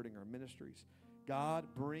future, hurting our ministries. God,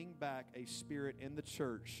 bring back a spirit in the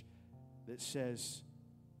church that says,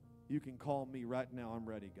 you can call me right now. I'm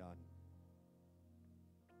ready, God.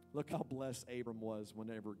 Look how blessed Abram was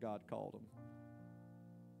whenever God called him.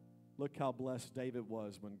 Look how blessed David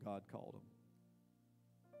was when God called him.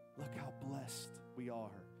 Look how blessed we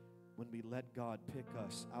are when we let God pick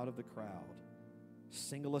us out of the crowd,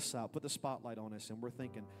 single us out, put the spotlight on us, and we're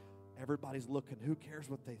thinking, everybody's looking. Who cares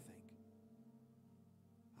what they think?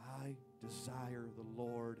 I desire the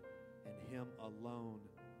Lord, and Him alone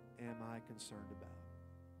am I concerned about.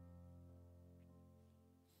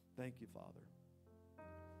 Thank you, Father.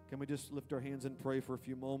 Can we just lift our hands and pray for a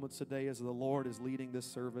few moments today as the Lord is leading this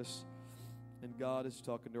service and God is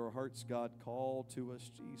talking to our hearts? God, call to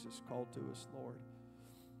us, Jesus, call to us, Lord.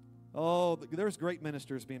 Oh, there's great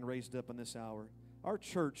ministers being raised up in this hour. Our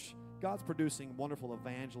church, God's producing wonderful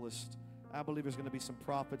evangelists. I believe there's going to be some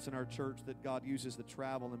prophets in our church that God uses to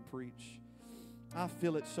travel and preach. I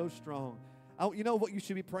feel it so strong. You know what you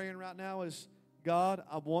should be praying right now is, God,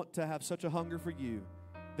 I want to have such a hunger for you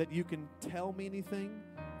that you can tell me anything,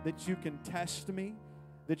 that you can test me,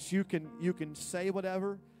 that you can say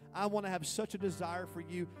whatever. I want to have such a desire for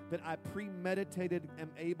you that I premeditated am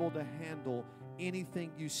able to handle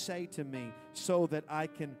anything you say to me so that I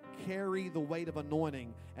can carry the weight of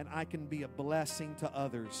anointing and I can be a blessing to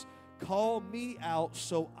others. Call me out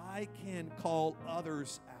so I can call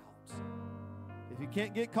others out. If you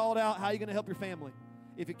can't get called out, how are you going to help your family?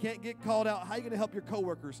 If you can't get called out, how are you going to help your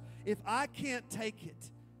coworkers? If I can't take it,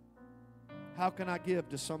 how can I give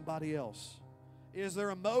to somebody else? Is there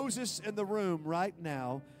a Moses in the room right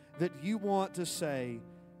now that you want to say,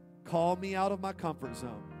 call me out of my comfort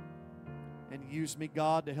zone and use me,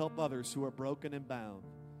 God, to help others who are broken and bound?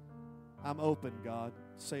 I'm open, God.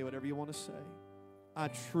 Say whatever you want to say. I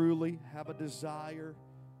truly have a desire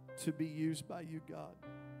to be used by you, God.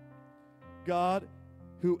 God,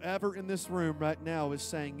 whoever in this room right now is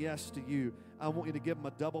saying yes to you, I want you to give them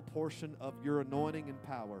a double portion of your anointing and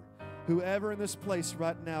power. Whoever in this place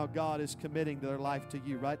right now, God, is committing their life to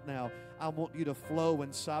you right now, I want you to flow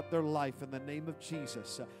inside their life in the name of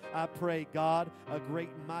Jesus. I pray, God, a great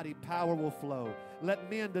and mighty power will flow. Let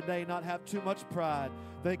men today not have too much pride.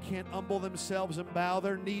 They can't humble themselves and bow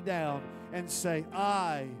their knee down and say,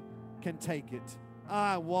 I can take it.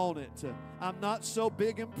 I want it. I'm not so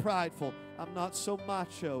big and prideful. I'm not so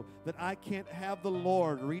macho that I can't have the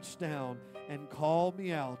Lord reach down and call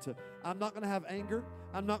me out. I'm not going to have anger.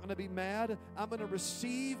 I'm not going to be mad. I'm going to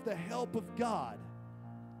receive the help of God.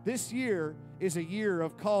 This year is a year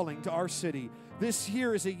of calling to our city. This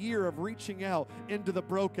year is a year of reaching out into the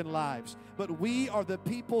broken lives. But we are the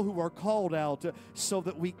people who are called out so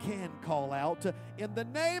that we can call out in the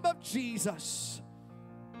name of Jesus.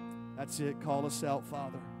 That's it. Call us out,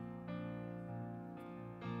 Father.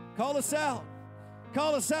 Call us out.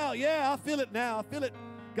 Call us out. Yeah, I feel it now. I feel it.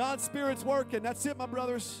 God's Spirit's working. That's it, my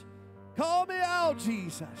brothers. Call me out,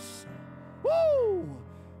 Jesus. Woo!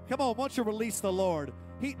 Come on, why don't you release the Lord?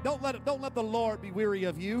 Don't let the Lord be weary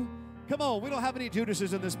of you. Come on, we don't have any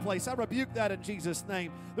Judases in this place. I rebuke that in Jesus'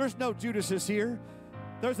 name. There's no Judases here.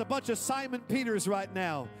 There's a bunch of Simon Peters right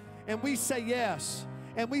now. And we say yes.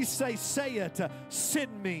 And we say it.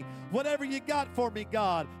 Send me. Whatever you got for me,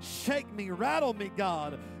 God. Shake me, rattle me,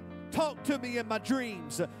 God. Talk to me in my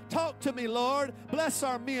dreams. Talk to me, Lord. Bless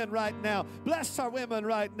our men right now. Bless our women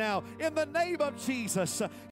right now. In the name of Jesus.